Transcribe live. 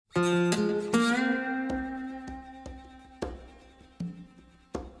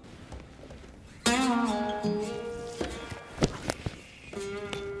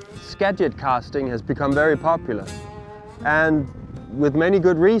Skagit casting has become very popular, and with many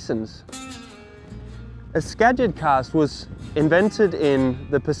good reasons. A Skagit cast was invented in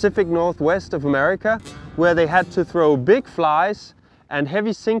the Pacific Northwest of America, where they had to throw big flies and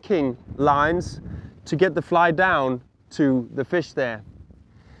heavy sinking lines to get the fly down to the fish there.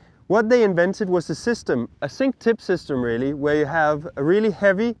 What they invented was a system, a sink tip system really, where you have a really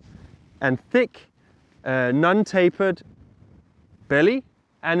heavy and thick, non-tapered belly,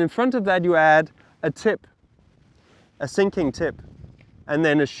 and in front of that you add a tip, a sinking tip, and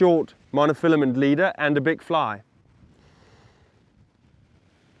then a short monofilament leader and a big fly.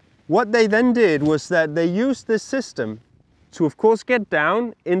 What they then did was that they used this system to, of course, get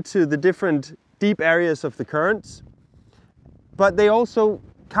down into the different deep areas of the currents, but they also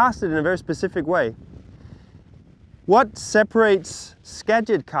cast it in a very specific way. What separates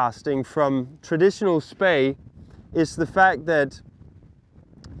Skagit casting from traditional spey is the fact that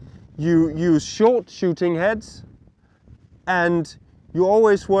you use short shooting heads and you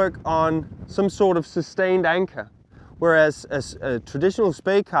always work on some sort of sustained anchor, whereas a traditional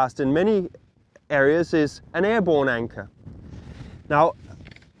spey cast in many areas is an airborne anchor. Now,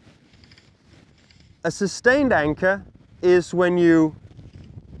 a sustained anchor is when you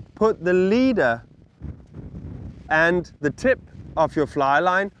put the leader and the tip of your fly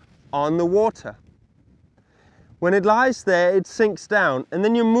line on the water. When it lies there, it sinks down, and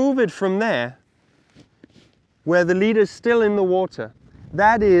then you move it from there, where the leader is still in the water.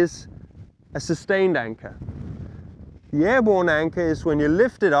 That is a sustained anchor. The airborne anchor is when you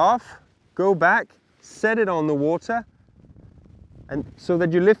lift it off, go back, set it on the water, and so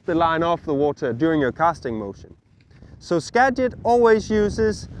that you lift the line off the water during your casting motion. So Skagit always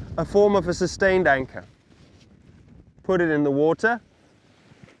uses a form of a sustained anchor. Put it in the water,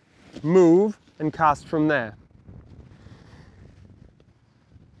 move, and cast from there.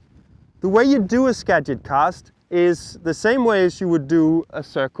 The way you do a Skagit cast is the same way as you would do a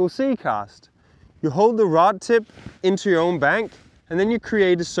Circle C cast. You hold the rod tip into your own bank, and then you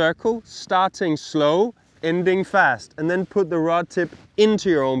create a circle, starting slow, ending fast, and then put the rod tip into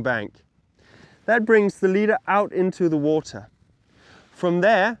your own bank. That brings the leader out into the water. From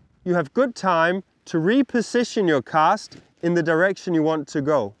there, you have good time to reposition your cast in the direction you want to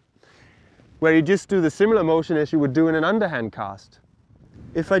go, where you just do the similar motion as you would do in an underhand cast.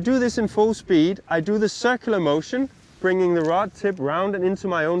 If I do this in full speed, I do the circular motion, bringing the rod tip round and into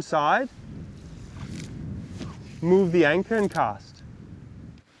my own side, move the anchor and cast.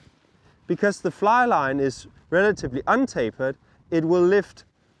 Because the fly line is relatively untapered, it will lift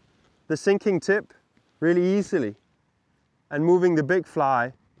the sinking tip really easily and moving the big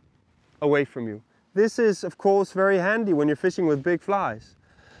fly away from you. This is, of course, very handy when you're fishing with big flies.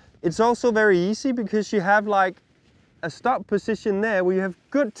 It's also very easy because you have like a stop position there where you have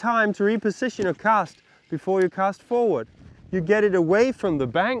good time to reposition your cast before you cast forward. You get it away from the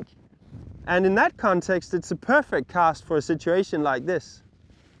bank, and in that context it's a perfect cast for a situation like this.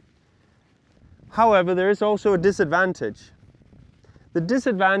 However, there is also a disadvantage. The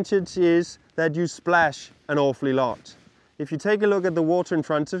disadvantage is that you splash an awfully lot. If you take a look at the water in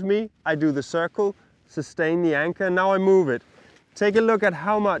front of me, I do the circle, sustain the anchor, and now I move it. Take a look at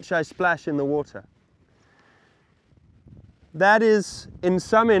how much I splash in the water. That is, in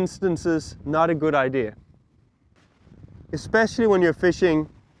some instances, not a good idea. Especially when you're fishing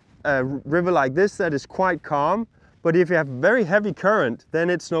a river like this that is quite calm, but if you have very heavy current, then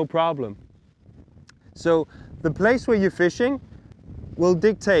it's no problem. So the place where you're fishing will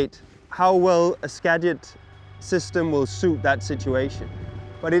dictate how well a Skagit system will suit that situation.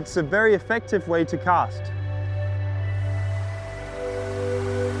 But it's a very effective way to cast.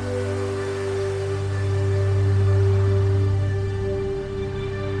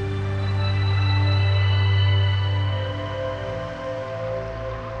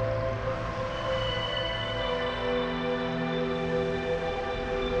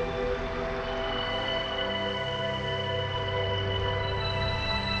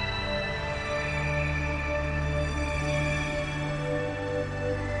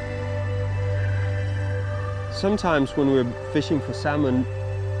 Sometimes when we're fishing for salmon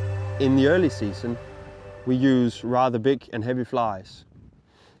in the early season, we use rather big and heavy flies.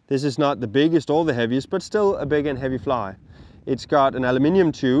 This is not the biggest or the heaviest, but still a big and heavy fly. It's got an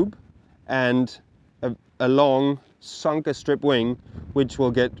aluminium tube and a long sunker strip wing, which will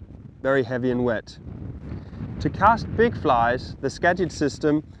get very heavy and wet. To cast big flies, the Skagit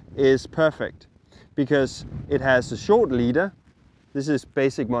system is perfect because it has a short leader. This is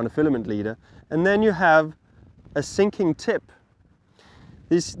basic monofilament leader. And then you have a sinking tip.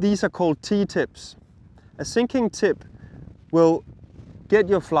 These are called T-tips. A sinking tip will get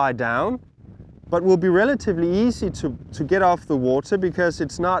your fly down, but will be relatively easy to get off the water because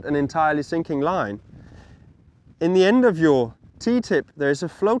it's not an entirely sinking line. In the end of your T-tip there is a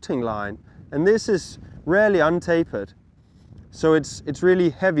floating line, and this is rarely untapered. So it's really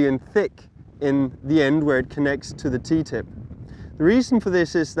heavy and thick in the end where it connects to the T-tip. The reason for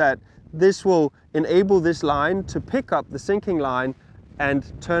this is that this will enable this line to pick up the sinking line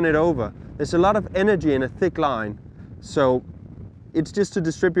and turn it over. There's a lot of energy in a thick line, so it's just to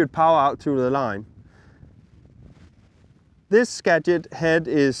distribute power out through the line. This Skagit head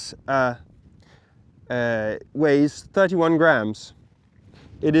weighs 31 grams.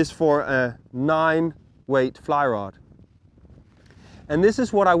 It is for a 9-weight fly rod. And this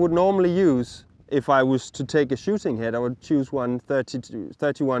is what I would normally use if I was to take a shooting head. I would choose one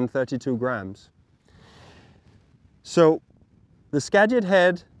 31, 32 grams. So the Skagit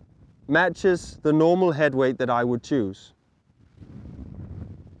head matches the normal head weight that I would choose.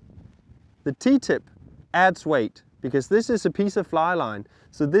 The T-tip adds weight because this is a piece of fly line,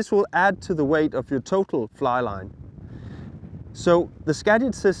 so this will add to the weight of your total fly line. So the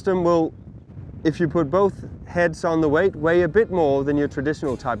Skagit system will, if you put both heads on the weight, weigh a bit more than your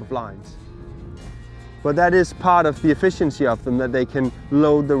traditional type of lines. But that is part of the efficiency of them, that they can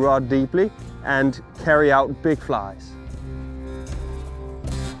load the rod deeply and carry out big flies.